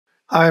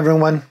Hi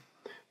everyone,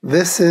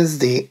 this is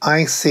the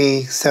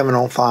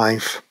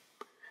IC-705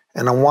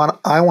 and what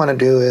I want to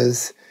do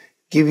is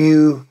give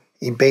you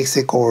a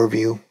basic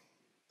overview,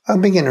 a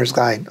beginner's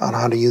guide on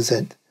how to use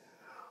it.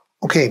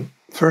 Okay,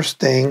 first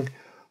thing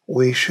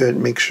we should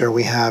make sure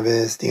we have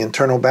is the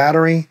internal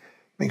battery,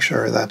 make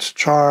sure that's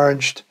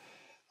charged,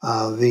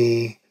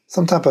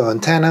 some type of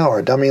antenna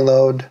or dummy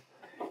load,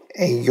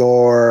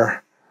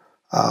 your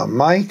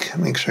mic,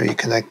 make sure you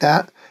connect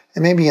that,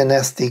 and maybe an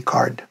SD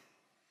card.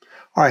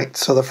 Alright,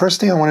 so the first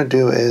thing I want to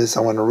do is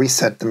I want to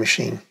reset the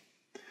machine.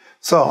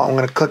 So I'm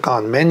going to click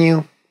on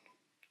Menu,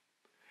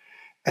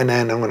 and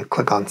then I'm going to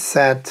click on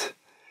Set,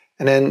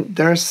 and then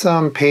there's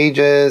some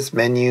pages,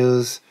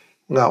 menus.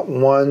 I've got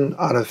 1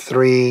 out of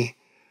 3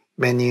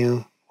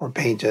 menu or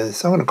pages.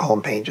 So I'm going to call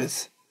them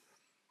pages.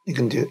 You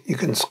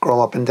can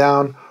scroll up and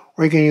down,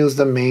 or you can use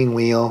the main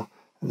wheel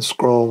and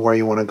scroll where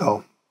you want to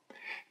go.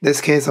 In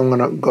this case, I'm going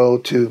to go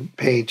to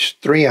page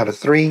 3 out of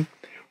 3.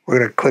 We're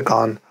going to click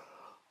on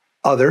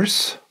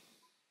Others,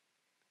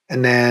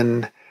 and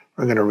then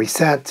we're going to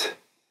reset.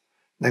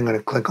 Then I'm going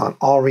to click on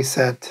All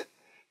Reset. It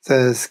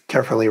says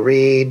carefully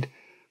read,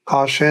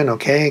 caution,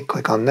 okay,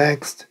 click on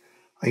Next.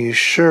 Are you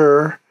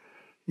sure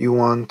you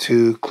want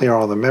to clear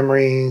all the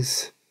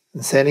memories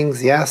and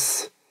settings?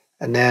 Yes.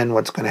 And then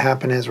what's going to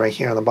happen is right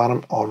here on the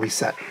bottom, All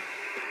Reset.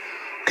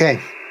 Okay,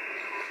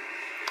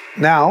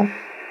 now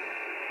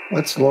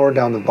let's lower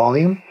down the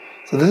volume.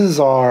 So this is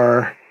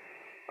our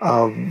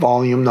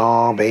volume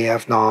knob,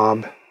 AF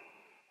knob.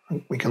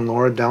 We can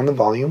lower down the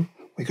volume.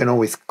 We can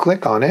always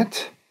click on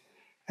it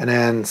and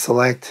then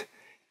select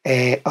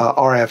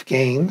RF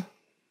gain.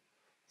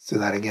 Let's do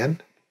that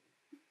again.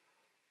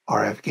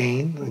 RF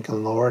gain. We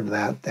can lower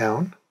that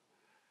down.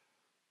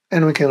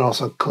 And we can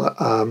also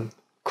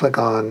click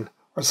on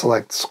or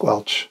select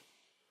squelch.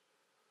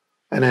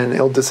 And then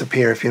it'll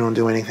disappear if you don't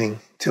do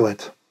anything to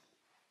it.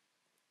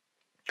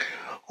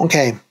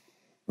 Okay,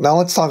 now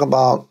let's talk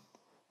about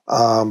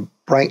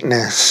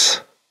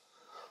brightness.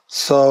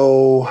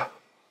 So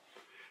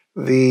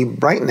the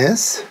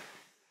brightness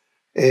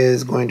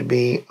is going to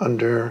be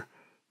under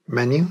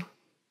Menu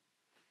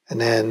and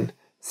then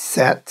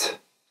Set.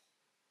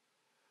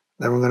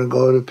 Then we're going to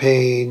go to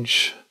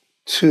page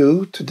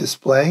 2 to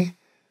display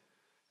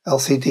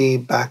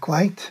LCD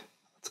backlight.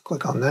 Let's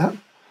click on that.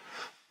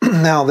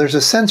 Now there's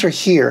a sensor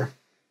here.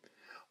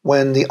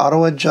 When the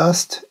auto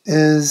adjust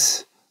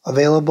is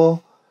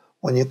available,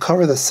 when you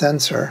cover the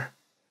sensor,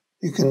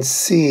 you can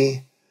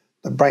see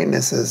the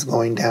brightness is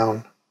going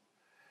down.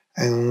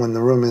 And when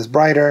the room is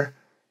brighter,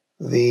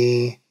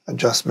 the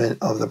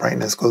adjustment of the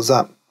brightness goes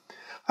up.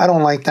 I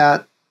don't like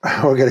that.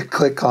 We're going to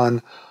click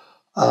on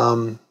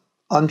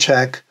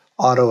Uncheck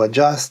Auto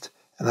Adjust,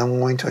 and I'm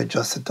going to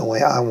adjust it the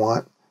way I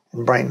want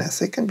in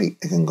brightness. It can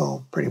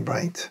go pretty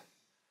bright.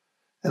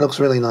 It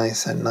looks really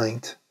nice at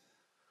night.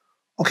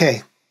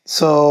 Okay,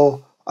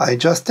 so I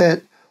adjust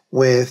it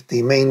with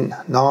the main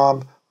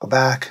knob. Go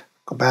back,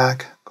 go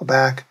back, go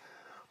back.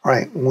 All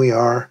right, we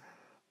are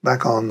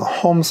back on the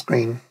home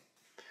screen.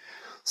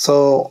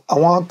 So I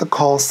want the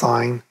call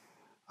sign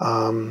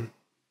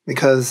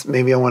because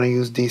maybe I want to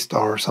use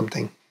D-Star or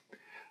something.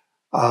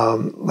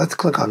 Let's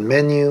click on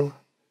Menu,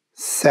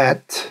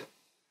 Set,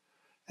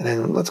 and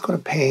then let's go to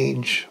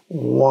page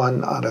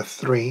 1 out of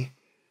 3.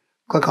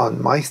 Click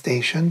on My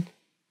Station,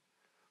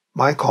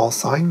 My Call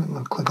Sign. I'm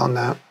going to click on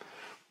that.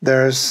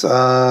 There's,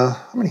 how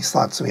many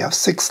slots do we have?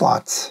 6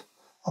 slots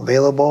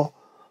available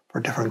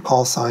for different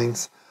call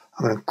signs.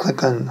 I'm going to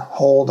click and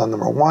hold on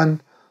number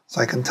 1 so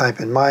I can type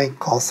in my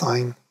call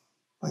sign.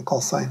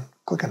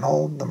 Click and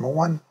hold, number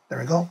 1. There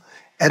we go.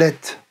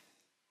 Edit.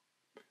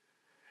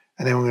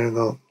 And then we're going to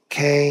go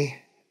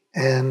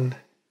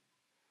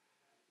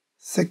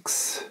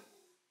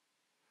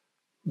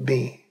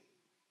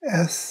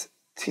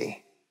KN6BST.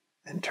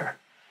 Enter.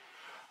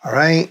 All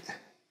right.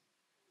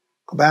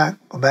 Go back,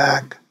 go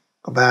back,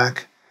 go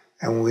back.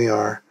 And we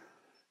are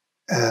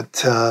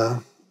at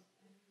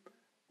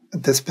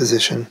this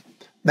position.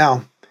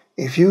 Now,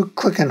 if you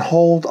click and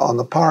hold on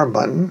the power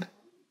button,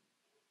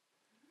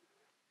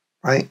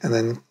 right, and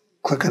then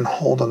click and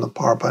hold on the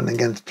power button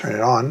again to turn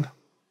it on,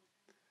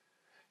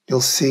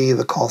 you'll see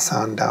the call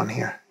sound down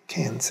here,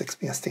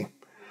 KN6BST.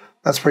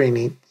 That's pretty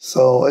neat.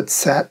 So it's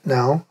set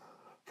now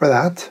for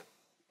that.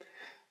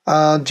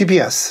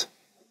 GPS.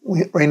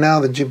 Right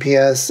now the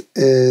GPS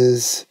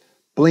is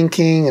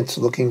blinking. It's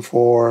looking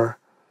for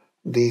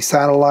the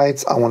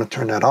satellites. I want to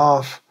turn that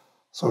off.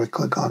 So we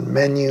click on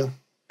Menu.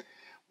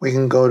 We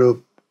can go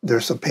to,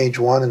 there's a page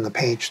 1 and the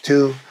page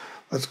 2.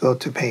 Let's go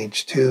to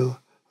page 2.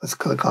 Let's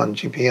click on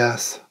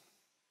GPS.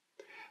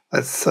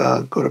 Let's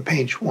go to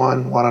page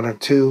 1 out of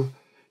 2.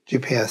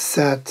 GPS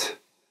set,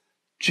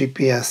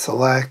 GPS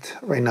select.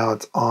 Right now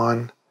it's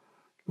on.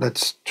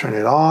 Let's turn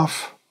it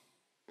off.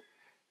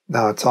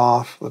 Now it's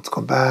off. Let's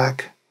go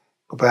back,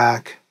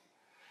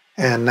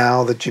 and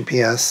now the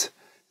GPS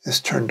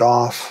is turned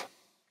off.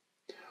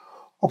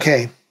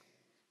 Okay,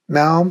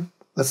 now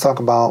let's talk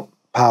about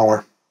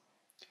power.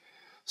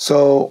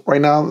 So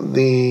right now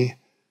the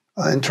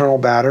internal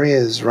battery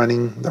is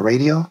running the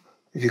radio.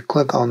 if you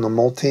click on the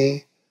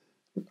multi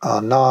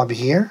knob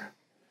here,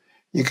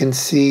 you can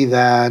see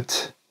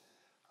that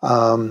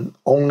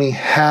only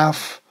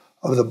half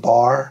of the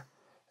bar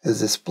is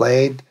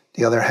displayed.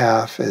 The other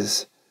half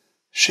is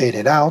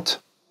shaded out.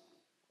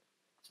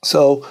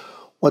 So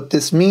what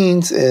this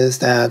means is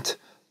that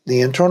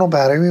the internal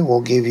battery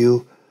will give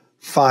you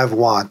 5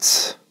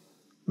 watts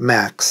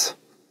max,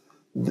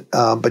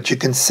 but you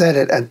can set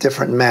it at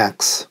different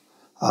max,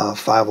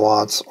 5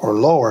 watts or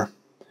lower.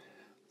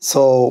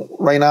 So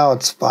right now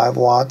it's 5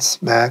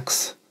 watts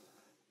max,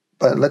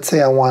 but let's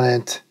say I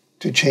wanted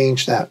to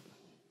change that.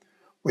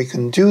 We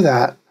can do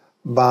that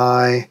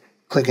by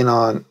clicking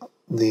on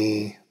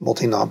the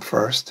multi-knob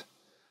first.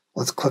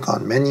 Let's click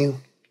on menu,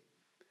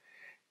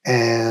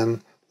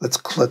 and let's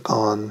click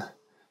on,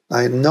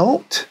 now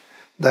note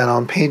that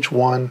on page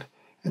 1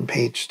 and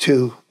page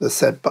 2, the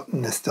set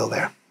button is still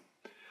there.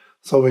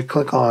 So we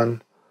click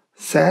on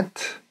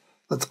set,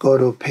 let's go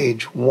to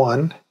page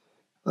 1,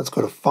 let's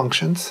go to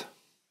functions,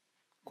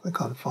 click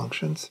on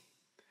functions,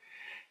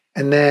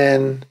 and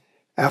then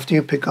after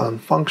you pick on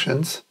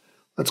functions,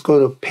 let's go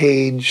to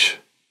page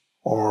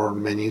or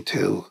menu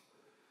 2.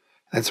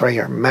 It's right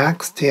here,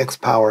 max TX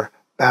power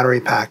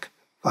battery pack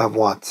 5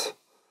 watts.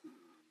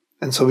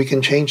 And so we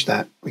can change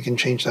that. We can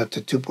change that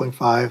to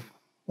 2.5,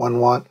 1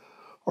 watt,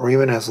 or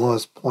even as low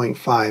as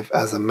 0.5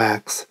 as a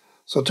max.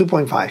 So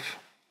 2.5.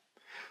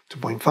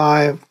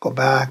 2.5, go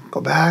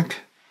back,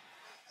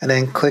 and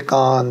then click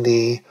on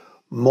the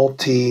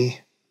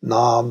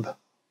multi-knob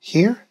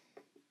here.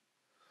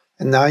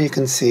 And now you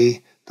can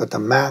see that the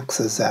max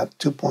is at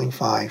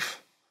 2.5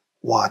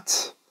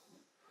 watts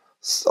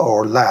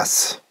or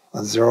less.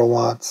 0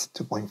 watts,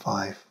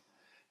 2.5.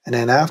 And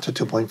then after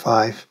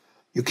 2.5,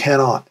 you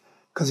cannot,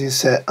 because you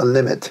set a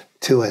limit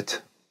to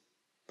it.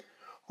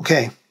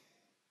 Okay,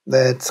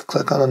 let's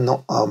click on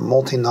a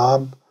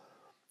multi-knob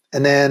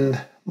and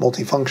then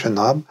multi-function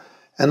knob,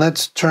 and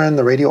let's turn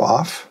the radio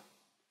off.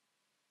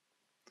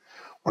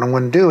 What I'm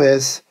going to do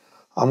is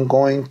I'm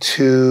going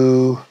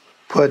to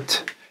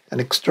put an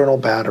external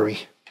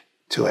battery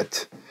to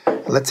it.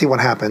 Let's see what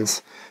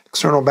happens.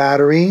 External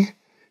battery,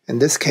 in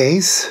this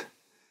case,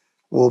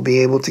 will be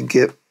able to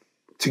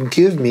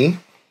give me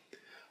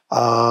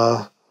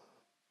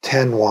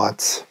 10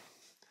 watts.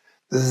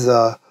 This is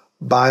a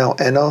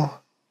Bio-Eno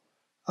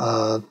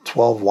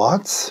 12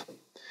 watts.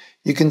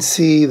 You can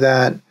see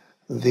that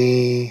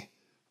the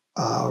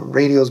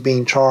radio is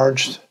being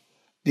charged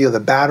via the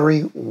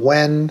battery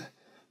when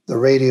the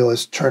radio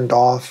is turned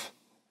off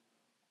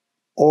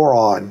or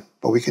on,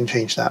 but we can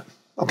change that.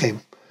 Okay,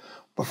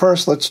 but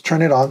first let's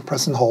turn it on,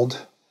 press and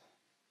hold.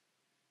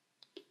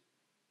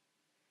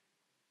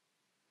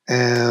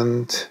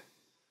 And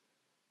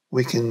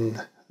we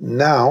can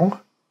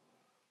now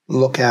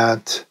look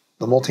at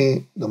the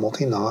multi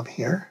knob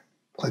here.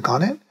 Click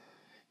on it.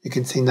 You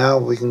can see now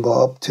we can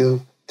go up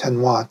to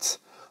 10 watts.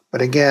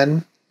 But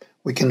again,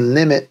 we can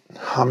limit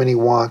how many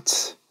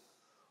watts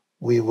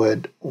we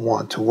would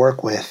want to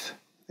work with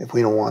if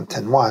we don't want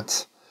 10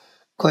 watts.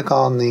 Click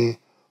on the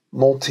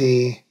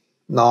multi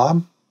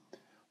knob.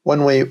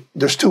 One way,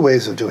 there's 2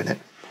 ways of doing it.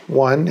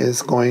 One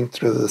is going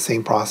through the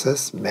same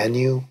process,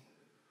 menu,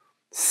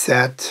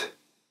 set,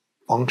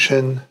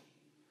 function.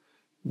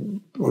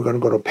 We're going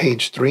to go to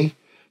page 3,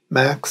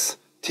 max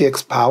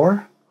TX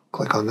power.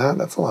 Click on that.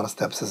 That's a lot of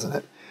steps, isn't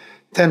it?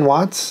 10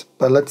 watts,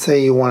 but let's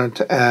say you wanted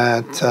to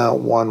add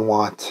 1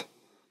 watt,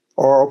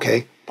 or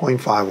okay,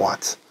 0.5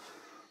 watts.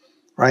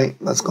 Right?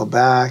 Let's go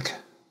back.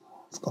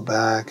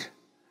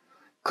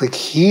 Click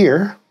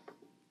here,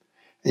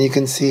 and you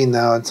can see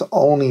now it's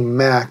only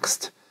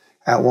maxed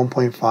at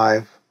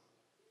 0.5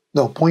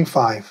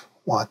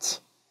 watts.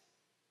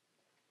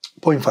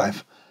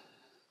 0.5.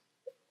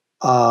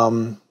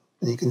 And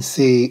you can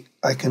see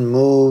I can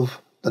move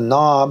the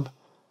knob,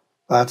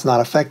 but that's not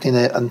affecting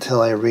it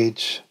until I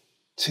reach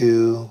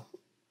to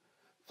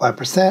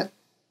 5%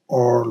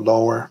 or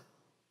lower.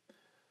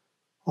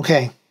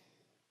 Okay.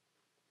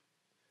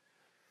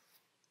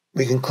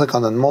 We can click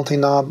on the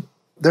multi-knob.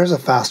 There's a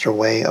faster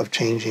way of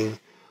changing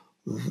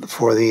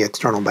for the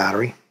external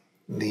battery,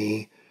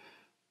 the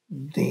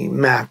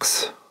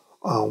max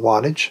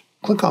wattage.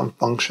 Click on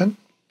function.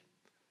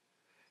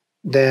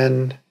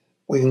 Then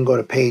we can go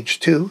to page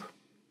 2,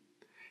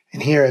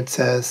 and here it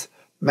says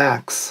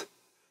max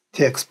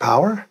TX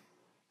power.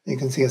 You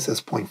can see it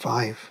says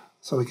 0.5,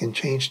 so we can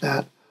change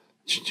that,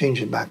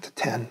 change it back to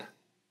 10.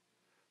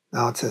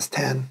 Now it says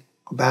 10,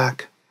 go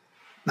back.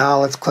 Now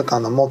let's click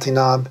on the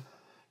multi-knob,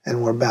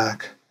 and we're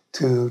back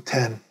to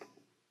 10.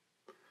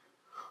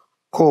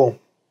 Cool.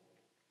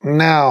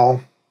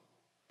 Now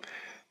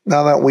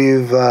that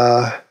we've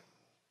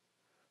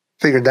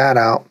figured that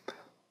out,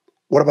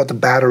 what about the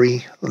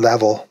battery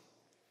level?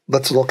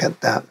 Let's look at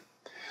that.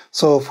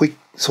 So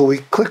we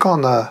click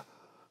on the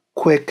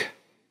quick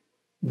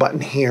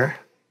button here,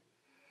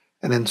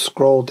 and then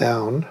scroll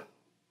down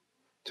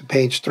to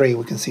page 3,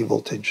 we can see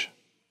voltage.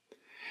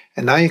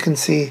 And now you can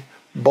see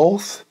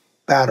both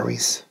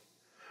batteries,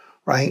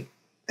 right?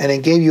 And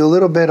it gave you a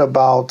little bit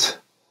about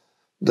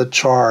the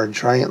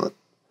charge, right?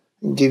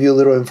 give you a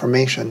little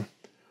information.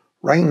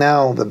 Right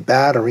now, the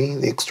battery,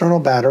 the external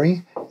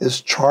battery,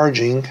 is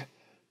charging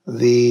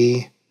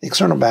the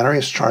external battery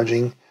is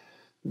charging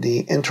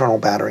the internal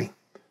battery.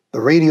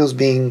 The radio is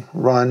being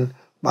run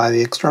by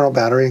the external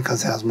battery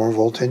because it has more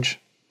voltage.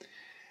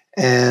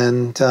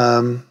 And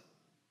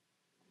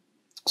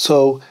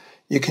so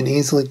you can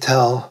easily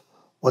tell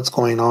what's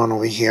going on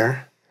over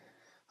here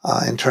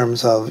in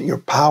terms of your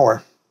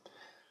power.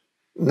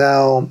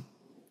 Now,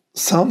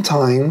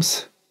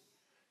 sometimes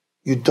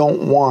you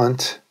don't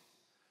want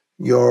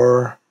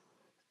your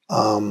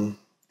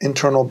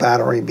internal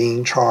battery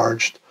being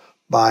charged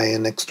by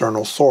an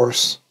external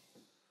source.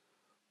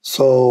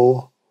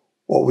 So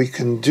what we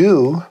can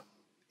do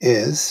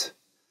is,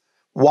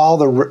 while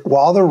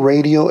the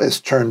radio is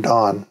turned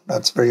on,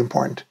 that's very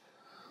important.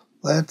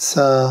 Let's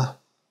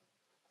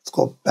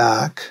go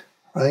back,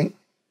 right?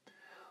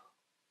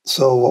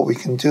 So what we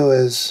can do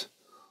is,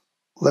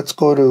 let's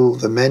go to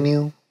the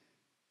menu.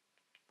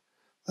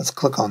 Let's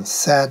click on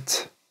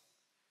Set.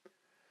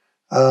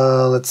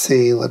 Let's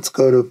see, let's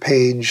go to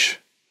page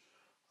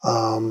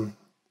 1,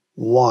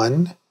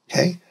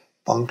 okay,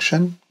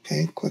 Function,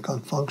 okay, click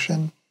on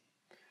Function.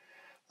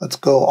 Let's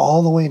go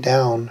all the way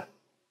down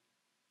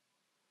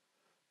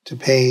to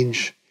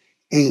page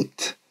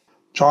 8,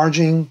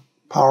 Charging,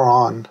 Power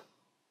On.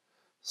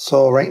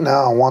 So right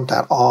now I want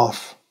that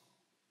off.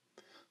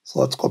 So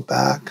let's go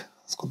back,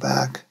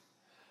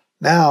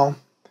 Now,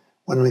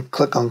 when we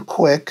click on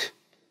Quick,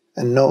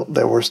 and note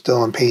that we're still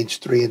on page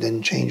 3, it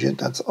didn't change it,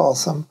 that's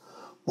awesome.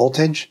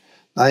 Voltage,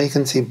 now you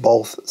can see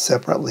both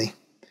separately.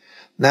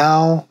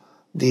 Now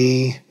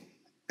the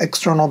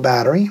external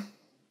battery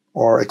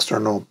or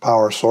external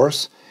power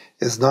source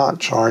is not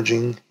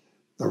charging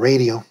the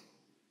radio,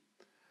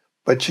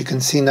 but you can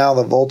see now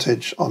the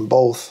voltage on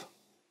both.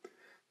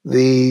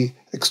 The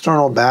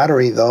external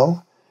battery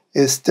though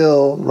is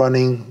still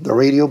running the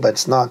radio, but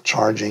it's not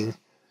charging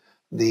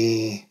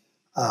the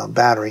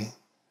battery,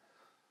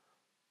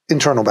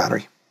 internal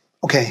battery.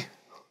 Okay,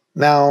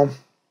 now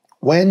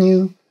when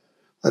you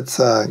let's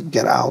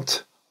get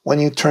out. When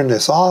you turn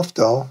this off,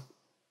 though,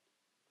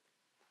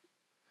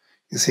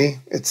 you see,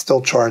 it's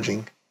still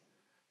charging.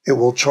 It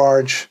will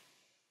charge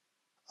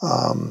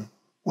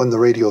when the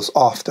radio's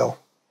off, though.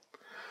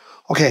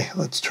 Okay,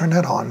 let's turn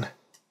that on.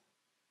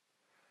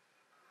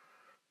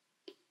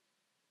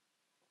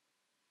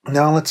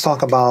 Now let's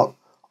talk about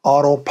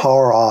auto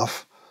power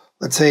off.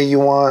 Let's say you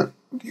want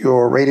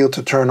your radio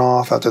to turn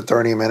off after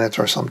 30 minutes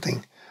or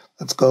something.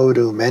 Let's go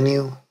to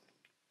Menu,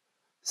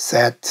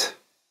 Set,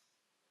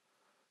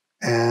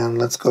 and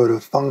let's go to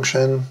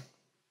Function,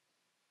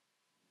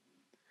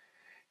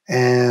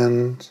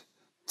 and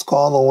let's go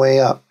all the way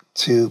up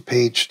to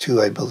page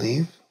 2, I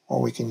believe,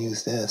 or we can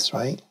use this,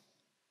 right?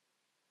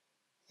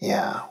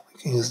 Yeah, we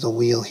can use the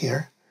wheel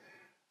here.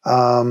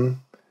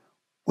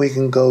 We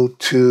can go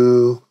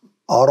to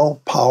Auto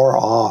Power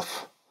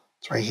Off.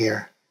 It's right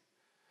here.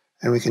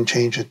 And we can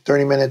change it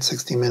 30 minutes,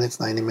 60 minutes,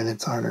 90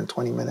 minutes,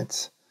 120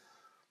 minutes.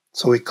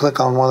 So we click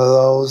on one of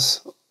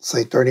those,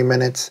 say 30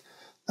 minutes.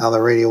 Now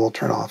the radio will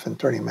turn off in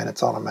 30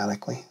 minutes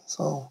automatically.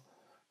 So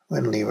I'm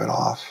going to leave it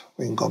off.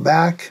 We can go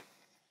back.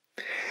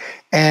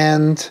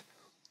 And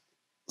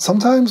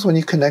sometimes when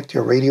you connect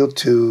your radio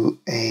to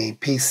a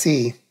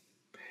PC,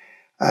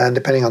 and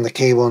depending on the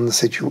cable and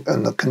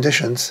the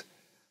conditions,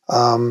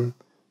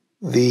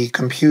 the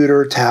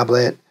computer,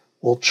 tablet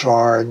will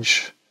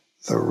charge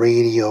the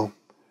radio.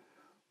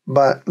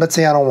 But let's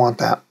say I don't want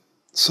that.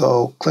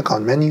 So click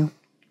on Menu,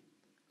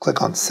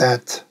 click on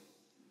Set,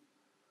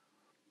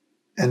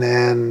 and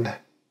then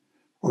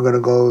we're going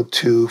to go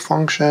to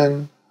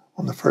Function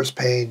on the first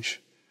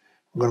page.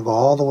 We're going to go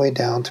all the way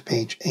down to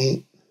page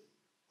 8.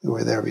 We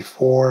were there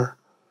before.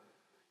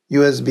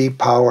 USB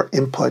power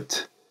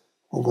input.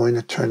 We're going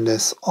to turn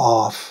this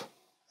off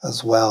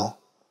as well.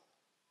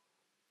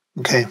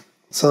 Okay,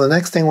 so the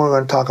next thing we're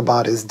going to talk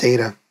about is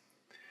data.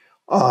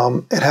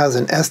 It has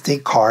an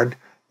SD card.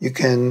 You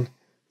can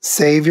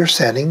save your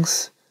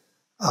settings,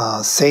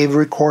 save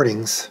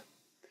recordings.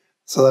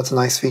 So that's a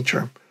nice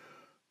feature.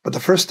 But the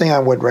first thing I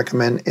would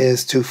recommend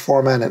is to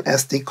format an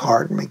SD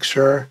card. Make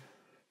sure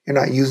you're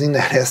not using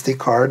that SD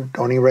card.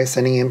 Don't erase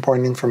any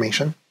important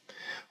information.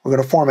 We're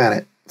going to format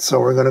it. So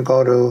we're going to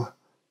go to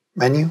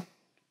Menu.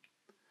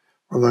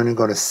 We're going to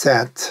go to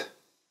Set.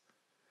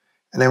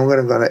 And then we're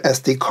going to go to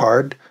SD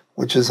card,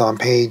 which is on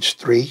page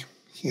 3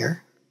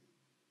 here.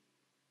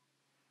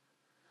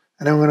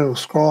 And then we're going to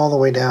scroll all the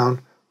way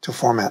down to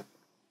Format.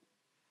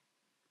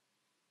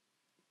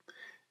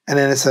 And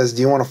then it says,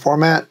 do you want to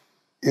format?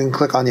 You can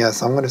click on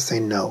Yes. I'm going to say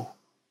no.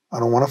 I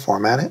don't want to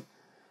format it.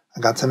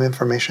 I got some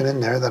information in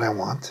there that I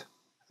want.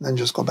 And then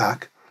just go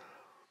back.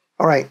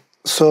 All right.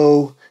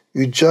 So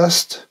you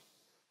just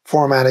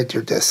formatted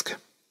your disk.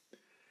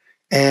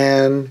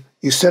 And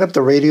you set up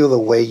the radio the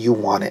way you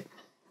want it,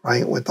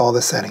 right? With all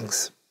the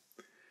settings.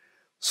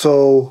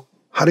 So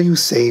how do you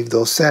save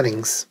those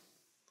settings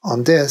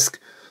on disk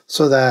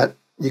so that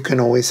you can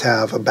always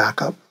have a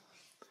backup?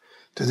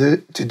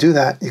 To do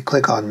that, you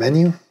click on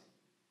Menu.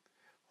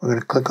 We're going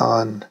to click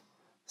on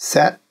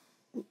Set,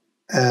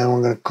 and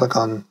we're going to click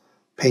on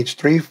page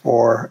 3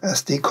 for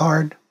SD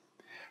card.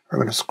 We're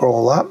going to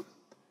scroll up,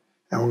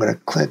 and we're going to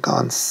click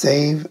on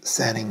Save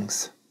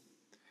Settings.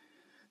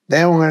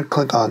 Then we're going to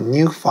click on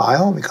New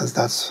File, because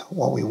that's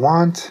what we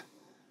want.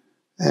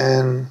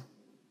 And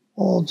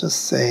we'll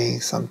just say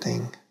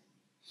something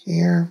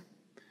here.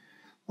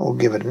 We'll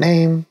give it a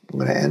name. I'm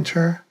going to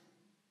enter.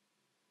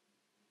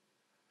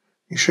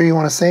 You sure you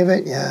want to save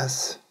it?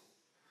 Yes.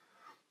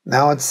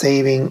 Now it's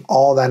saving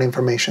all that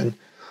information.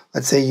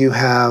 Let's say you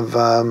have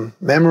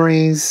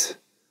memories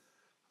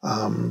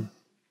for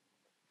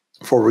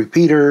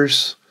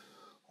repeaters,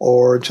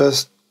 or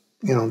just,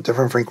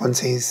 different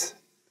frequencies.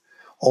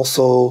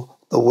 Also,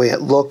 the way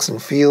it looks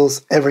and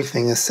feels,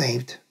 everything is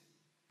saved.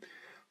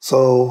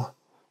 So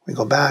we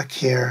go back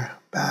here,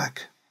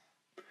 back.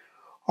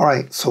 All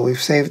right, so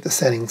we've saved the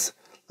settings.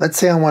 Let's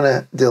say I want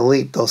to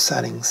delete those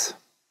settings.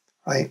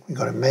 Right, we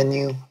go to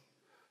Menu, I'm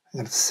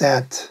going to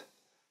Set,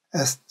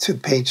 S to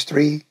page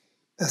 3,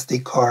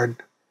 SD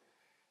card,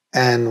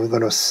 and we go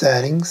to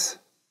Settings.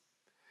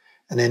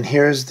 And then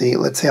here's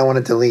let's say I want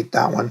to delete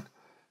that one.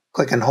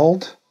 Click and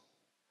hold.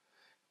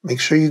 Make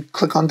sure you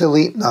click on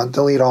delete, not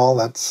delete all.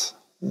 That's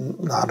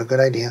not a good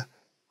idea.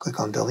 Click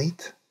on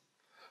delete.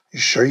 You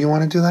sure you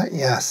want to do that?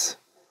 Yes.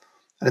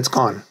 And it's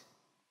gone.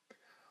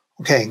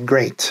 Okay,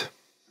 great.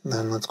 And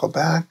then let's go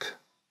back.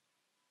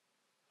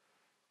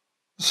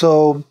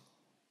 So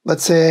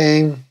let's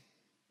say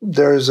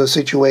there's a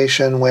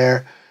situation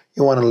where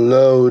you want to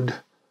load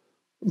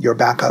your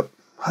backup.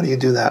 How do you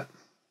do that?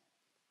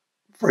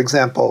 For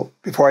example,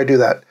 before I do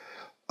that,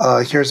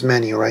 here's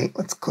menu, right?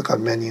 Let's click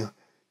on menu.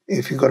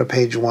 If you go to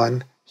page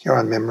 1, here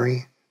on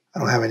memory, I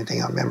don't have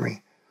anything on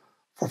memory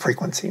for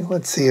frequency.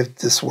 Let's see if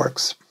this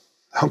works.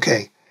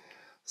 Okay,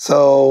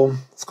 so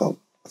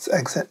let's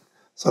exit.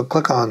 So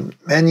click on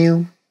menu.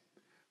 I'm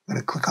going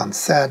to click on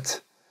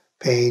set,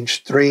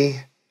 page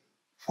 3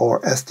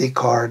 for SD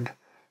card.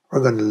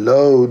 We're going to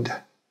load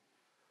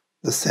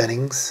the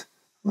settings.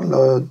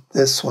 Load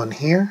this one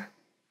here.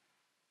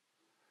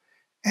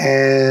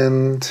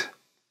 And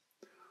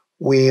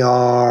we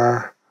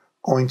are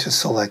going to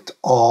select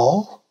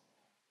all.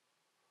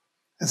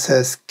 It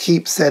says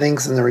keep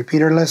settings in the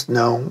repeater list.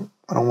 No,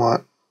 I don't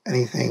want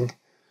anything.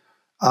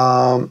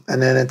 And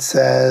then it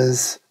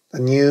says the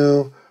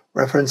new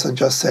reference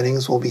adjust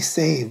settings will be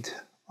saved.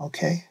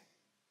 Okay.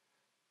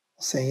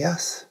 I'll say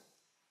yes.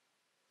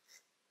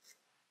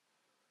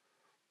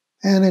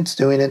 And it's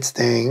doing its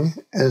thing,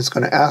 and it's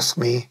going to ask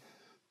me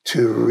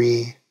to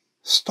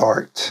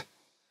restart.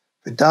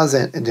 If it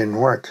doesn't, it didn't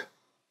work.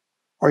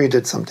 Or you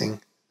did something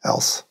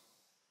else.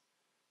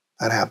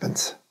 That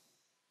happens.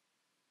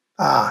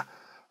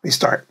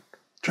 Restart.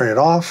 Turn it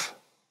off.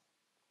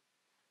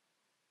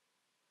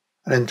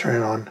 And then turn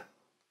it on.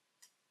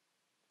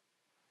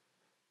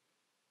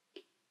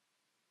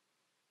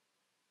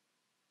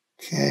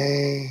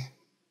 Okay.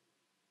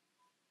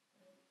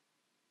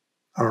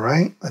 All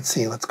right. Let's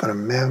see. Let's go to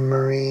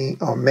memory.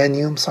 Oh,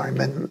 menu. I'm sorry.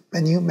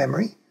 Menu,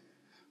 memory.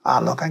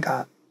 Look, I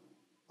got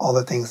all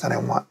the things that I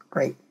want.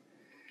 Great.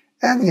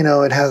 And,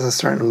 it has a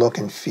certain look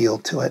and feel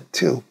to it,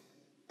 too.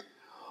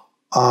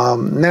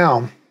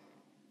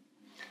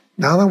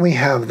 Now that we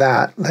have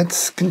that,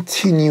 let's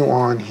continue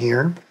on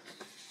here.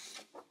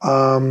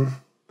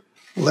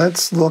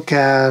 Let's look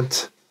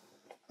at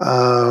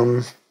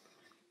the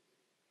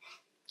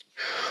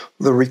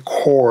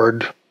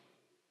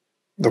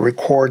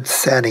record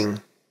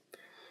setting.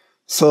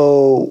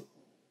 So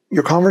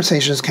your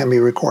conversations can be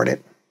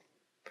recorded.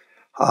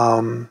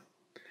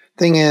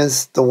 Thing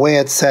is, the way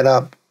it's set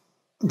up,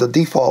 the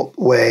default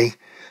way,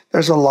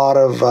 there's a lot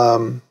of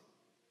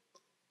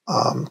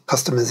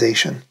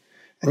customization.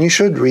 And you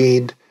should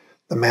read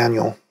the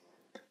manual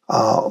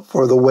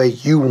for the way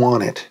you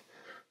want it.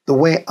 The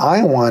way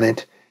I want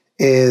it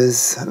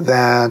is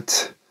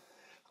that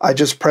I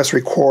just press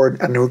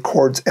record and it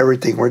records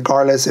everything,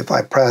 regardless if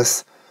I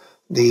press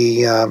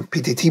the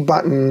PTT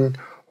button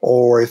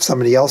or if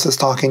somebody else is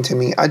talking to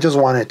me. I just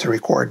want it to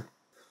record.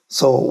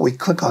 So we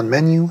click on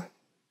menu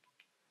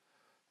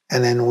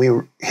and then we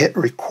hit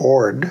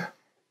record.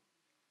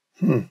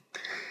 And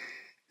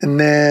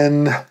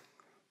then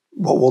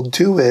what we'll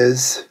do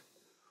is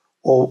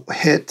we'll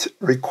hit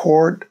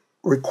recorder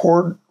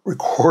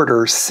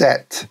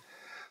set.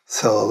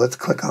 So let's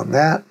click on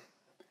that.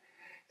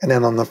 And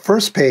then on the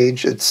first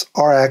page, it's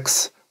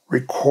RX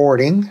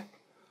recording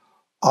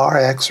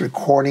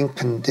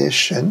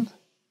condition.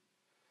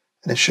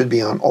 And it should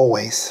be on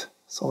always.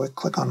 So we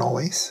click on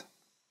always.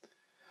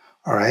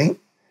 All right.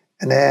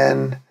 And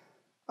then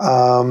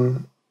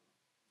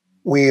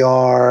we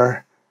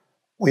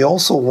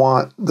also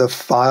want the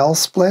file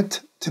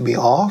split to be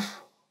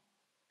off.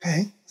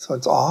 Okay, so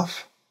it's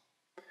off.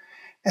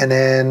 And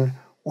then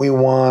we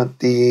want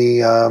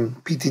the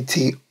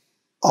PTT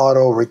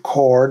auto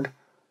record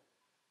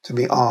to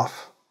be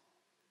off.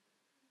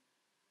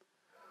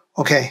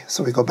 Okay,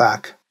 so we go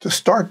back. To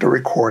start the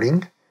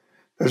recording,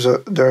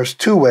 there's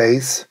two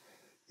ways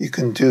you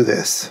can do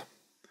this.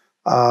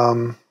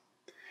 You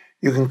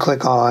can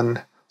click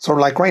on, sort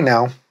of like right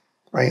now,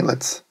 right?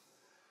 Let's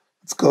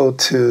Let's go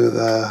to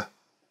the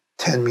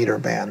 10-meter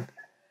band.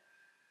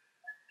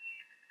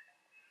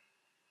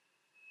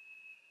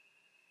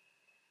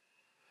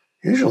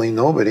 Usually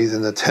nobody's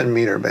in the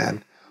 10-meter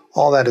band.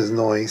 All that is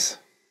noise.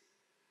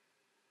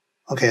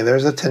 Okay,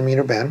 there's a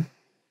 10-meter band.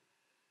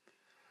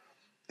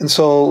 And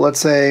so let's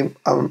say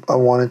I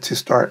wanted to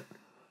start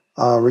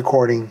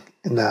recording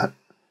in that,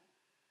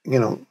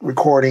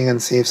 recording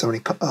and see if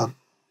somebody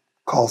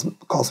calls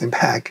me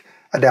back.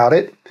 I doubt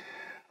it.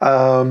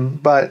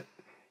 But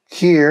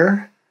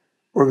here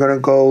we're going to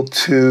go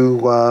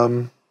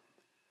to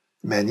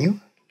menu,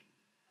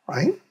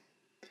 right?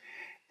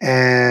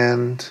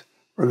 And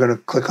we're going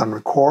to click on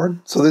record.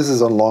 So this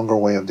is a longer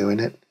way of doing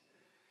it.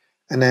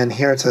 And then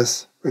here it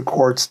says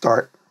record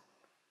start.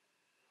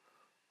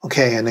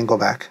 Okay, and then go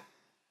back.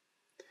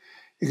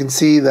 You can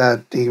see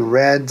that the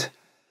red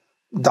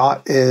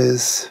dot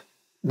is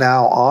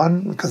now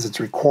on because it's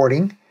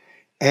recording,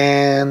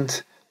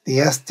 and the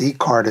SD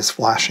card is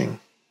flashing.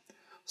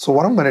 So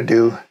what I'm going to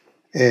do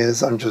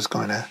is I'm just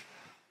going to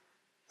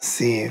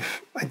see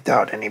if, I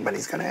doubt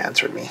anybody's going to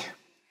answer me.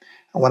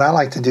 And what I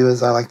like to do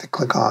is I like to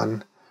click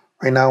on,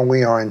 right now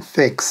we are in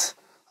fix,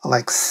 I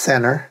like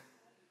center,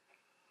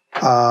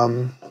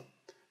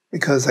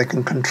 because I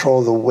can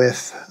control the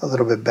width a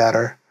little bit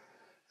better.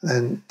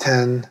 Then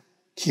 10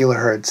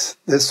 kilohertz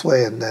this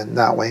way and then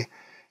that way.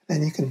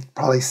 And you can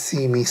probably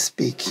see me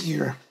speak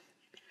here.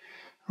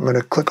 I'm going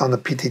to click on the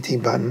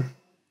PTT button.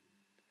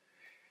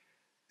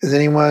 Is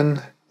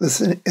anyone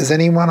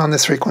on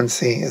this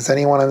frequency? Is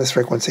anyone on this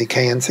frequency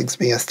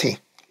KN6BST?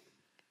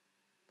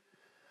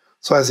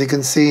 So as you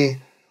can see,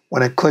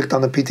 when I clicked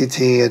on the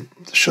PTT, it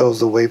shows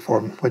the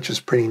waveform, which is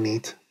pretty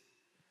neat.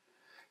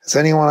 Is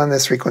anyone on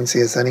this frequency?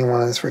 Is anyone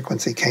on this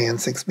frequency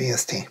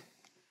KN6BST?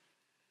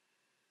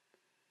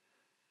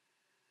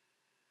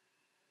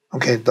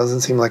 Okay, it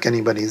doesn't seem like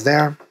anybody's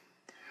there.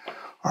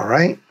 All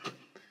right.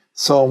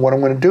 So what I'm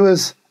going to do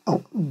is,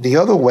 the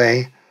other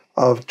way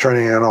of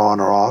turning it on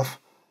or off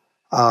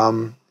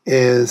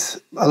is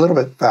a little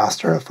bit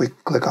faster. If we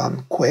click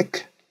on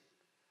quick,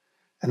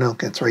 and it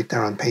gets right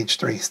there on page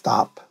 3,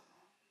 stop.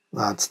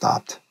 No, it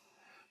stopped.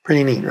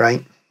 Pretty neat,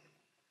 right?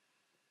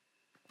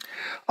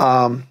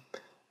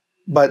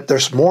 But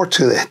there's more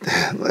to it.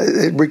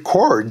 It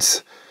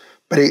records,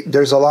 but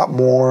there's a lot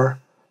more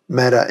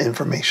meta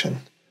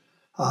information.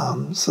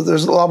 So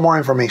there's a lot more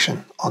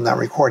information on that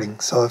recording.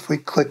 So if we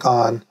click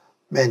on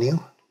menu,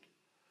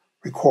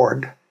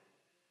 record,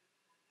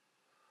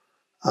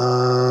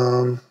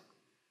 and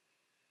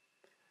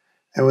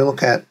we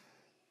look at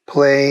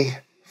play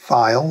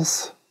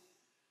files,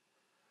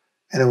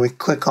 and then we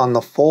click on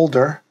the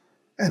folder,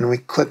 and we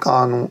click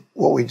on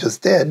what we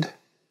just did,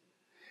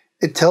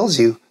 it tells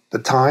you the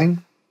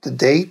time, the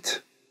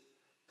date,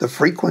 the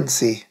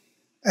frequency,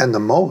 and the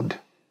mode.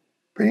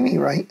 Pretty neat,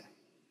 right?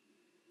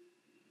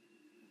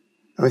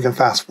 And we can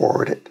fast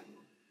forward it.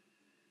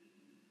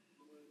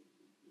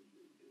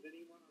 Is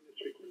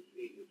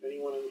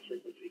anyone on this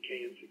frequency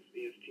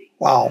KN6BST?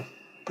 Wow,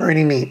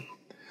 pretty neat.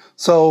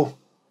 So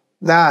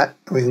that,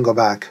 we can go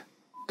back.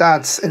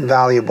 That's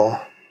invaluable.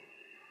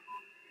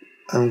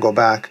 And go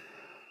back.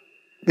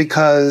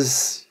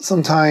 Because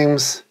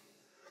sometimes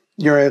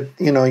you're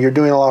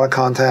doing a lot of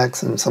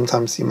contacts, and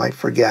sometimes you might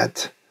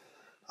forget,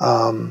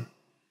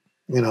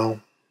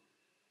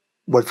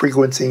 what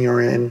frequency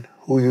you're in,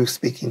 who you're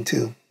speaking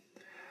to.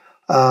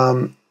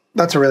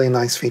 That's a really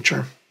nice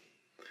feature.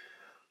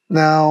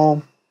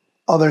 Now,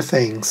 other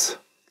things,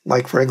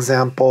 like for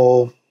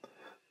example,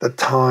 the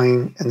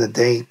time and the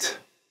date.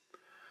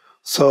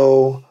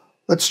 So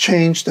let's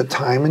change the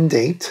time and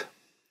date.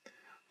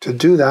 To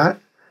do that,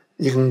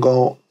 you can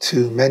go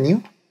to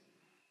menu.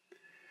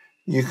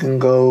 You can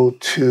go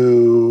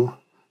to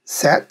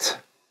set.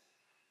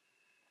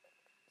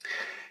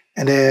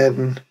 And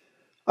then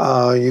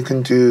you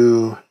can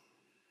do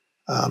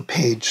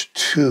page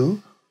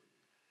 2.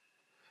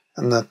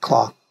 And the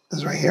clock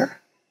is right here.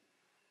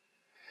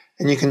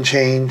 And you can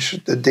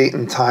change the date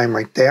and time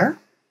right there.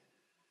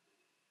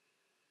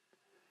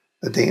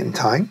 The date and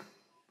time.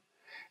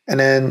 And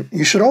then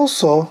you should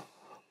also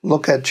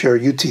look at your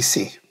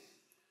UTC.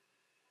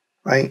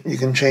 Right? You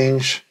can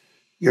change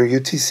your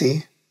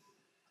UTC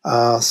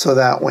so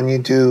that when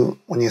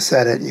you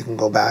set it, you can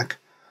go back.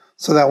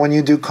 So that when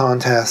you do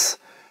contests,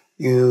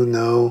 you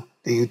know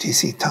the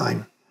UTC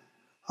time.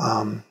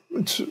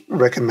 It's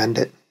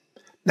recommended.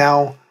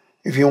 Now,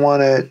 if you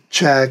want to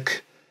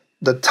check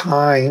the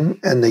time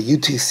and the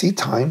UTC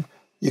time,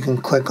 you can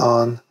click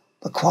on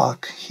the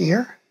clock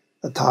here,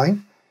 the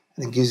time,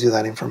 and it gives you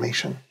that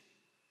information.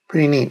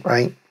 Pretty neat,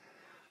 right?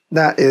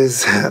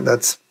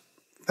 That's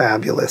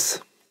fabulous.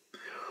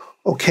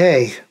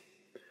 Okay,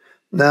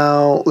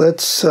 now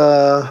let's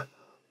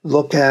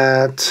look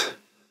at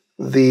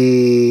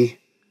the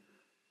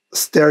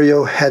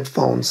stereo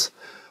headphones.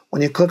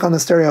 When you click on the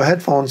stereo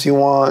headphones, you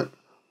want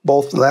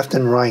both left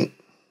and right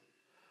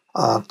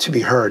to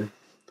be heard.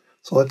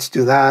 So let's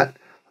do that.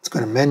 Let's go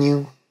to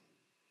menu.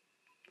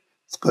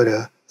 Let's go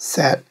to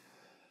set.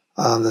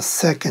 The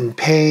second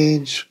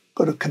page,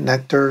 go to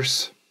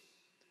connectors.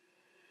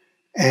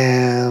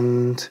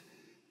 and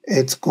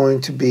it's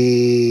going to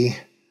be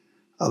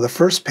the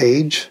first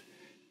page,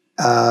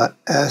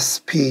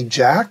 SP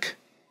Jack.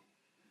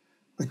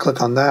 We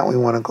click on that. We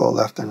want to go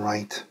left and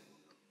right,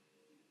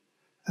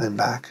 and then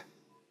back.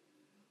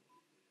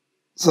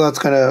 So that's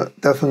going to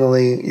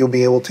definitely, you'll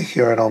be able to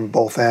hear it on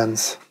both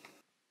ends.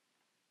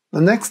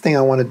 The next thing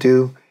I want to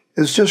do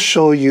is just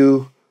show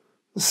you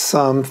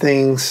some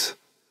things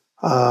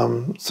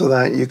so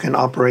that you can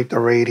operate the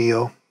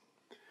radio.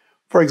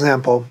 For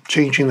example,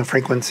 changing the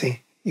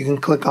frequency. You can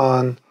click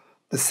on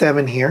the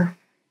 7 here,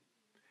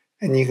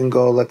 and you can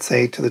go, let's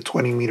say, to the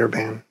 20 meter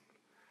band,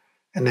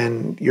 and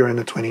then you're in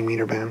the 20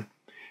 meter band.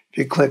 If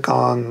you click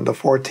on the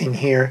 14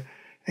 here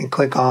and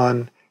click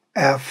on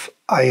F,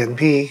 I, and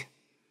P,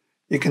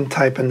 you can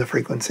type in the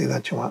frequency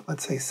that you want.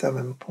 Let's say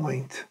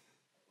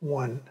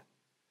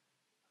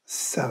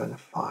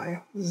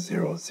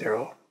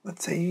 7.17500.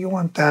 Let's say you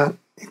want that.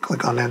 You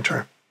click on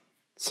enter.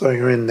 So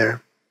you're in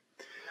there.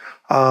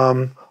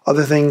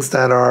 Other things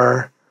that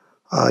are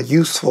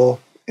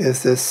useful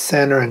is this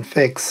center and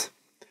fix.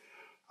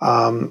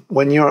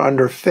 When you're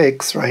under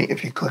fix, right,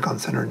 if you click on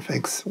center and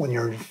fix, when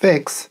you're in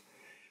fix,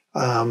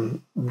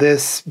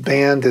 this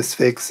band is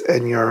fixed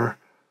and your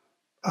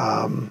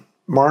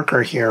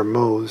marker here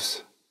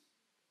moves.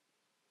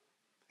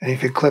 And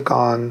if you click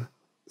on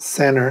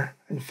center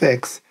and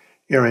fix,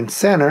 you're in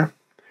center,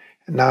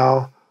 and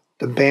now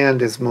the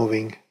band is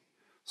moving.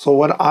 So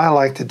what I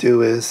like to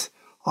do is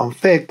on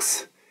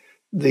fix,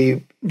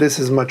 this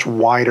is much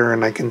wider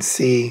and I can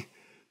see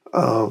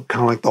kind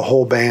of like the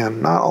whole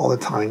band, not all the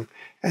time.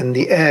 And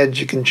the edge,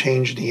 you can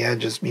change the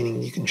edges,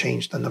 meaning you can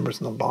change the numbers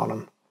in the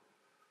bottom.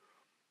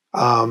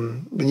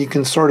 But you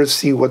can sort of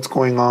see what's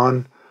going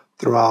on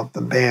throughout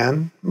the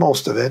band,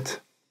 most of it.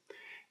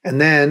 And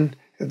then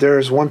if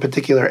there's one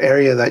particular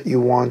area that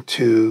you want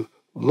to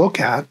look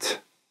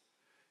at,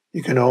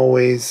 you can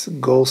always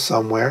go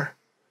somewhere,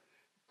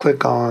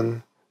 click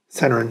on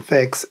center and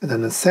fix, and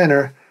then the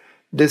center,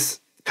 this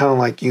kind of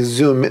like you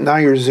zoom, now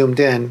you're zoomed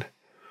in,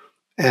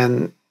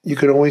 and you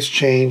could always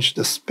change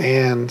the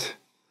span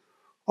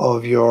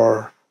of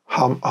your,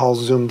 how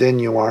zoomed in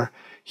you are.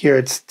 Here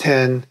it's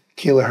 10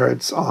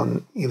 kilohertz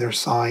on either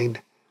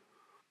side.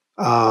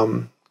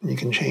 You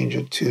can change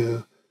it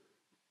to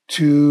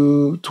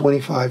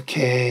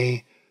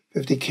 225K,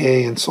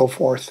 50K, and so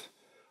forth,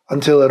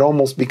 until it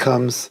almost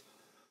becomes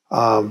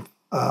the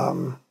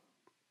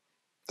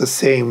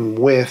same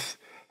width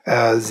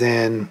as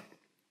in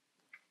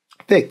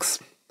fix.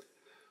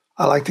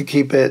 I like to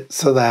keep it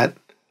so that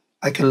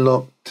I can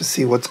look to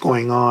see what's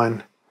going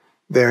on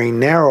very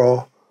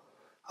narrow,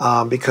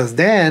 because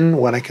then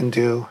what I can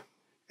do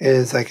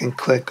is I can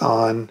click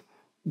on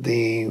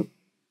the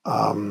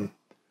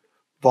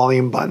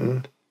volume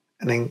button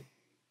and then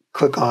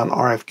click on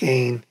RF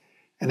gain,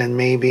 and then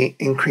maybe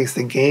increase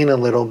the gain a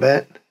little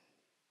bit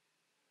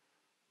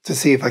to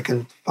see if I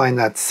can find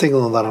that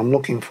signal that I'm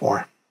looking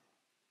for.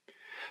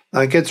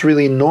 Now it gets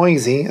really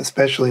noisy,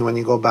 especially when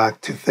you go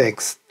back to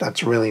fix.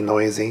 That's really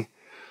noisy.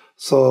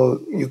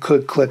 So you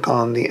could click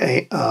on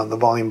the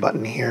volume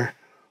button here,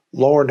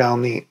 lower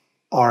down the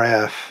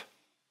RF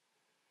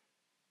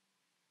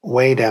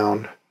way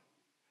down,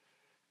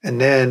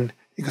 and then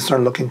you can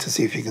start looking to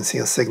see if you can see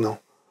a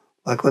signal.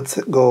 Like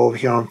let's go over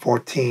here on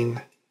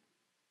 14.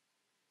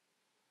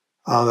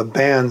 The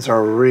bands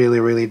are really,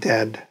 really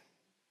dead.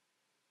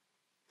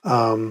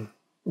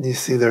 You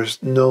see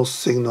there's no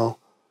signal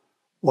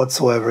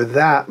whatsoever.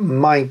 That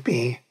might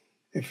be,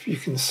 if you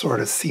can sort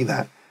of see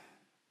that,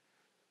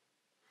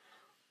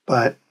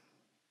 but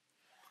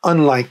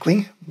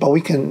unlikely. But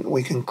we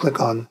can click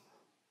on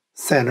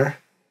center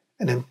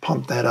and then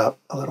pump that up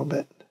a little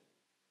bit.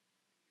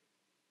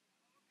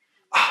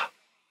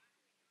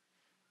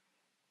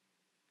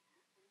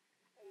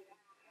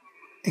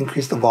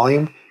 Increase the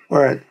volume.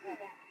 We're at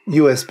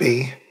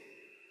USB.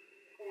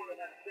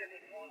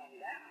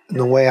 And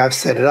the way I've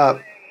set it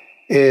up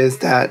is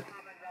that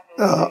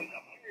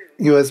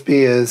USB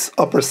is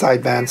upper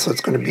sideband, so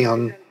it's going to be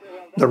on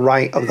the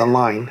right of the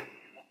line.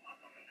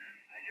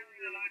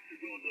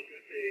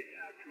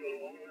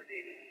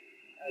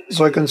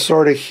 So I can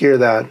sort of hear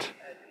that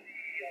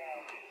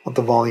with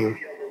the volume.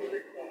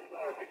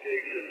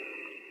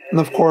 And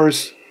of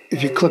course,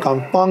 if you click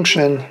on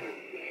function,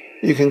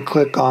 you can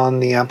click on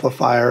the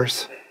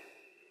amplifiers,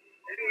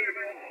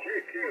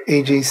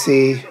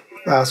 AGC,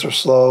 fast or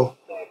slow,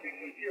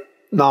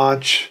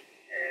 notch,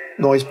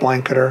 noise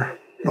blanketer,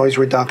 noise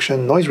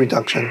reduction. Noise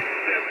reduction,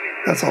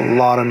 that's a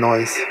lot of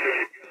noise.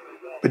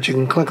 But you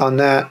can click on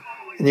that,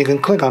 and you can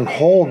click on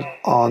hold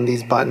on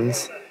these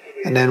buttons,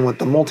 and then with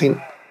the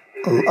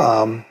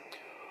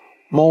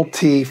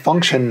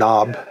multi-function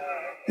knob,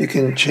 you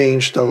can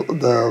change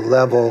the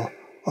level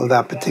of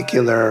that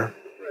particular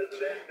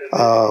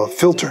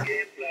filter.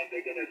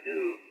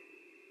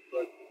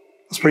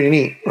 It's pretty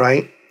neat,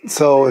 right?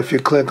 So if you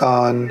click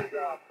on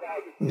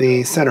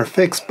the center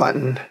fix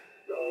button,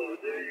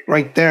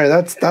 right there,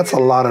 that's a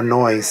lot of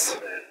noise.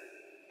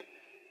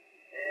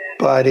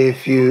 But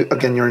if you,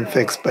 again, you're in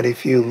fix, but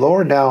if you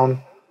lower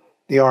down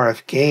the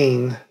RF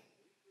gain,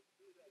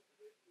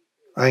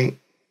 right?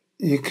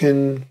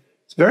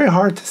 It's very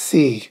hard to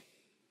see,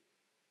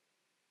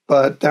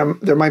 but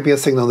there might be a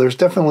signal. There's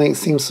definitely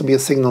seems to be a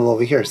signal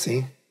over here,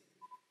 see?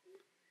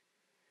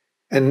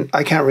 And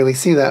I can't really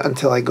see that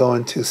until I go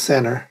into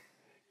center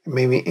and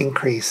maybe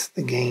increase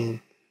the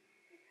gain.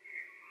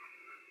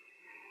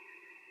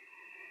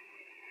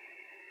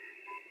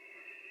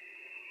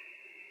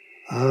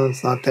 Oh,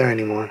 it's not there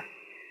anymore.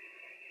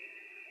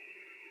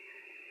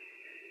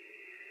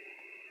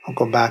 I'll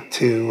go back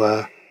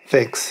to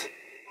fix.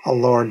 I'll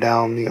lower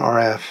down the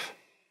RF.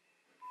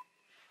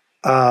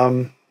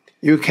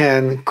 You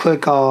can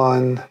click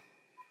on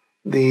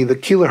the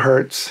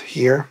kilohertz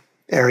here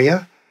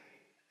area,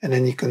 and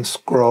then you can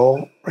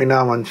scroll. Right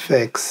now I'm on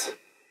fix.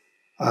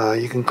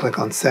 You can click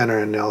on center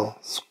and they'll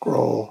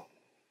scroll.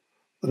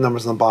 The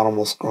numbers on the bottom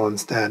will scroll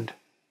instead.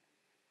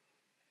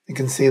 You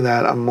can see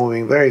that I'm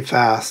moving very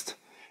fast.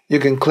 You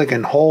can click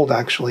and hold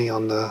actually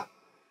on that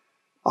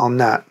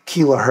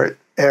kilohertz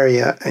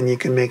area, and you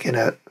can make it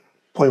at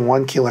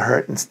 0.1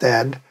 kilohertz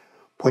instead.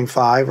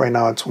 0.5, right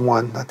now it's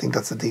 1. I think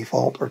that's the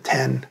default, or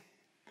 10.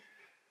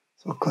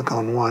 So click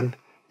on 1.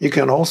 You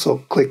can also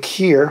click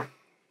here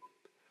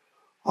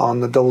on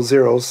the double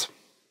zeros,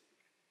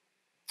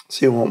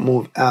 so you won't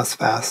move as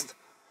fast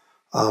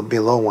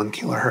below 1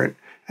 kilohertz.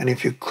 And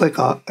if you click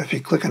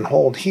and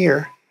hold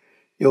here,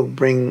 you'll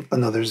bring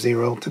another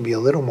 0 to be a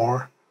little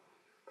more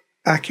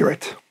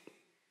accurate.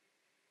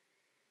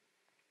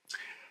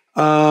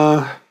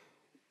 Let's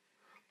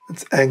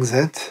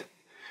exit.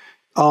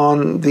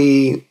 On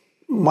the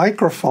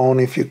microphone,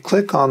 if you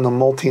click on the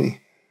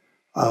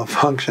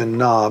multi-function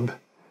knob,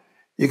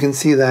 you can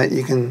see that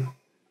you can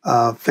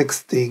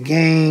fix the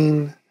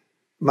gain,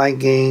 mic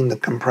gain, the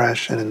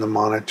compression, and the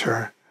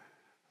monitor.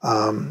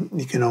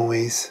 You can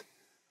always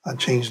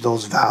change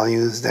those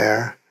values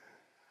there.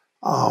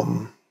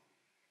 And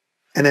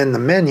then the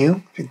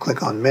menu, if you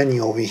click on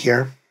menu over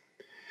here,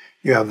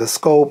 you have the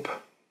scope.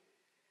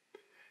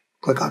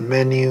 Click on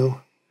menu.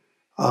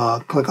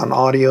 Click on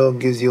audio,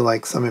 gives you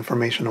like some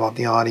information about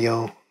the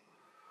audio.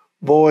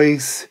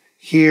 Voice,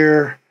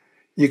 here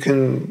you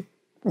can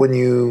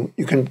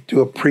do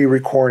a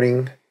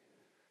pre-recording,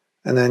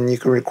 and then you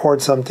can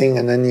record something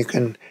and then you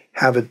can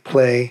have it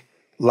play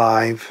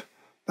live.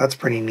 That's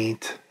pretty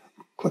neat.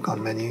 Click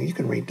on menu. You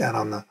can read that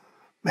on the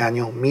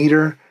manual.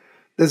 Meter.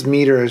 This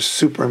meter is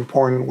super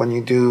important when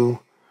you do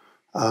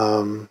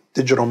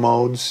digital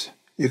modes.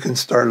 You can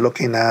start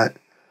looking at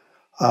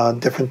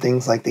different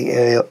things like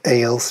the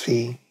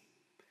ALC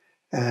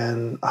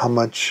and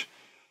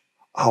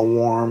how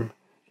warm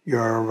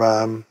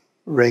your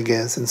rig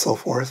is and so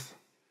forth.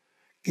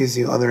 Gives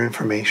you other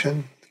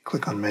information.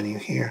 Click on menu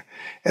here.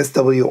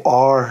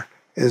 SWR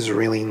is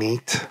really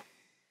neat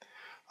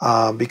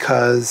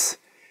because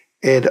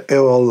it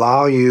will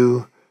allow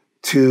you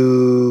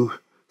to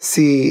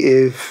see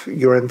if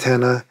your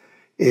antenna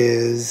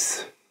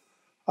has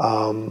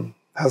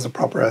a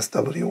proper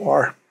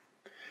SWR.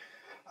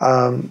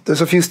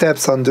 There's a few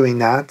steps on doing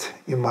that.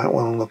 You might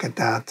want to look at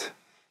that.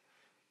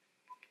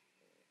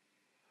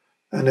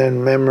 And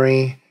then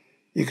memory,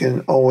 you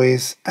can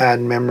always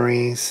add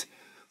memories.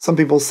 Some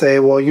people say,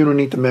 well, you don't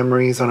need the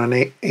memories on an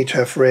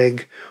HF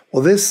rig.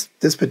 Well, this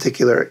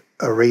particular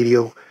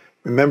radio,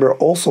 remember,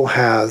 also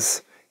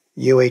has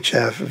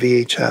UHF,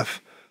 VHF,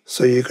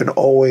 so you can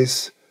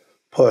always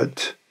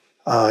put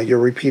your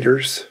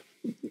repeaters.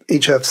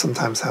 HF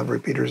sometimes have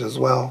repeaters as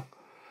well.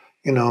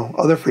 You know,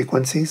 other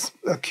frequencies,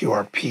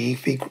 QRP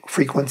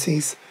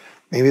frequencies.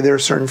 Maybe there are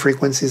certain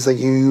frequencies that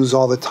you use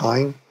all the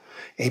time.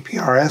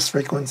 APRS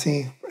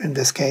frequency, in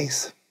this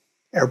case,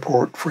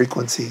 airport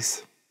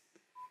frequencies.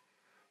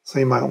 So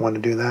you might want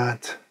to do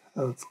that.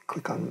 Let's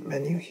click on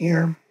menu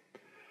here.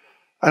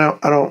 I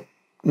don't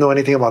know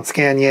anything about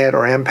scan yet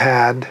or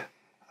MPAD.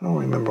 I don't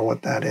remember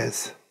what that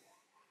is.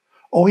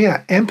 Oh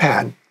yeah,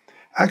 MPAD.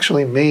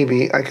 Actually,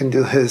 maybe I can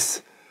do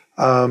this.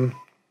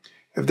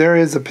 If there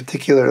is a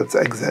particular, let's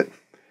exit.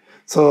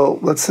 So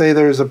let's say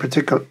there's a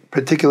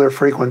particular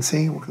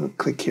frequency. We're going to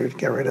click here to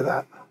get rid of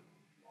that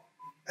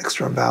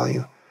extra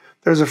value.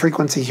 There's a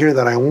frequency here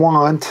that I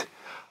want.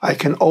 I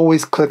can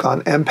always click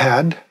on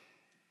MPAD.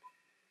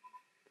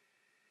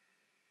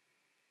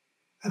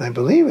 And I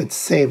believe it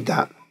saved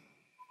that.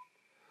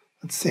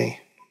 Let's see.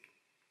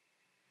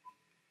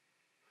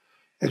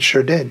 It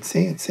sure did.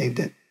 See, it saved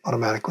it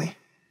automatically.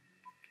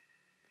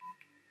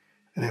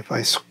 And if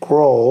I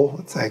scroll,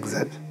 let's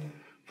exit.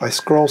 If I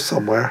scroll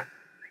somewhere,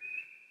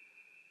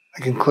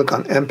 I can click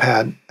on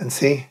MPAD and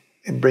see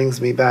it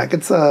brings me back.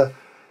 It's a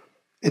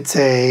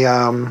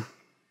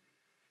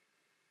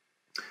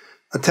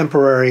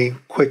temporary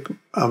quick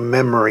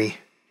memory,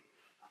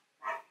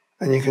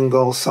 and you can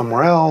go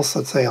somewhere else.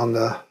 Let's say on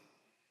the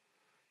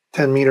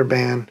 10-meter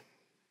band,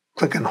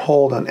 click and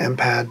hold on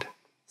MPAD,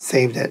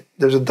 saved it.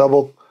 There's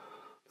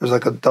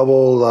like a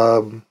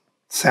double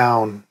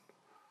sound,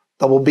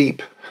 double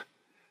beep.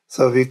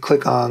 So if you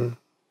click on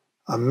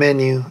a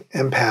menu,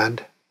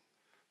 MPAD,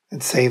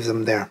 it saves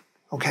them there.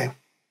 Okay.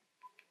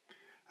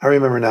 I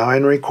remember now.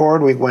 In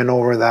record, we went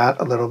over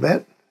that a little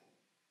bit.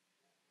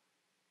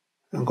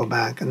 And go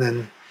back, and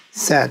then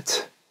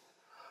set,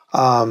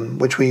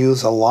 which we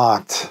use a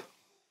lot.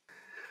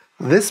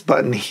 This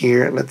button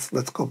here, let's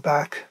go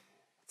back.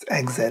 Let's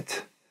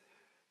exit.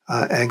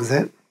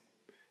 Exit.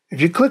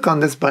 If you click on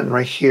this button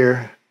right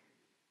here,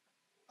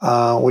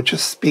 which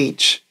is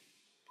speech.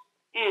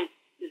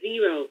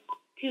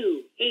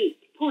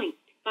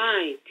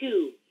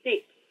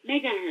 F028.526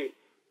 megahertz.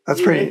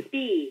 That's pretty.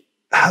 USB.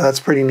 That's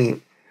pretty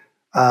neat.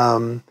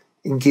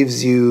 It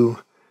gives you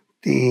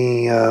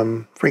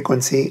the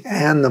frequency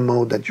and the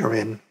mode that you're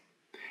in.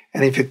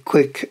 And if you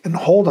click and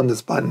hold on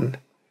this button,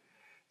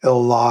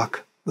 it'll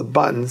lock the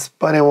buttons,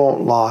 but it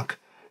won't lock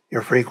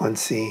your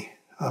frequency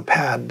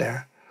pad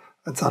there.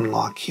 Let's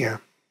unlock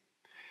here.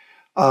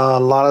 A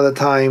lot of the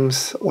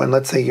times when,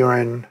 let's say you're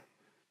in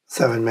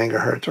 7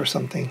 megahertz or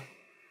something,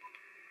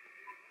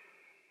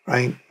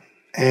 right?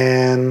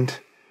 And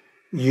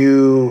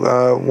you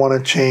want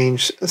to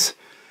change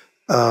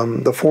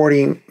the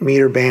 40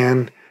 meter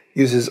band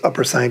uses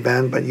upper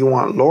sideband, but you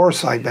want lower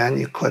sideband,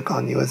 you click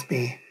on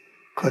USB,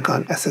 click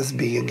on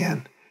SSB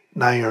again.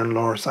 Now you're in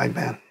lower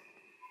sideband.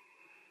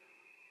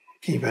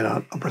 Keep it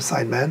on upper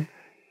sideband.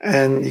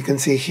 And you can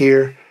see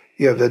here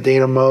you have the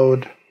data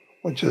mode,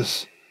 which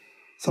is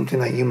something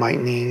that you might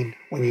need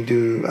when you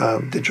do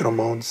digital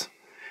modes.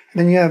 And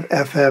then you have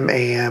FM,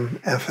 AM,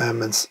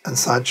 FM, and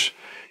such.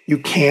 You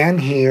can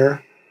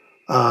hear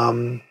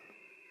FM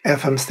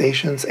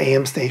stations,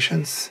 AM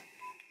stations,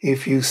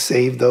 if you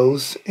save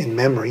those in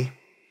memory.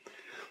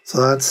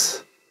 So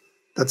that's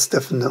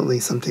definitely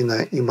something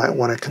that you might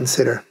want to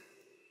consider.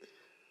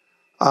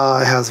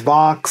 It has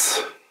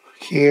Vox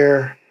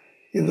here.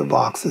 The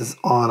Vox is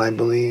on, I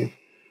believe.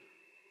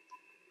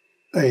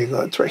 There you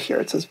go, it's right here,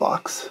 it says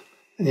Vox.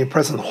 And you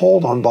press and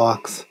hold on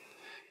Vox,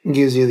 it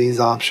gives you these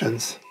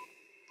options.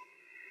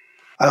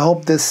 I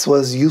hope this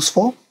was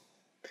useful,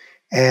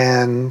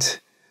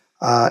 and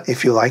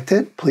if you liked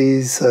it,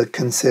 please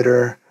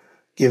consider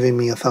giving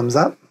me a thumbs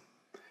up.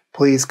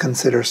 Please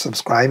consider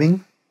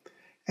subscribing,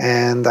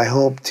 and I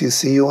hope to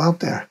see you out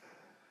there.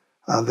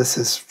 This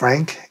is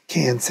Frank,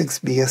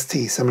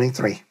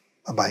 KN6BST73.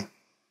 Bye-bye.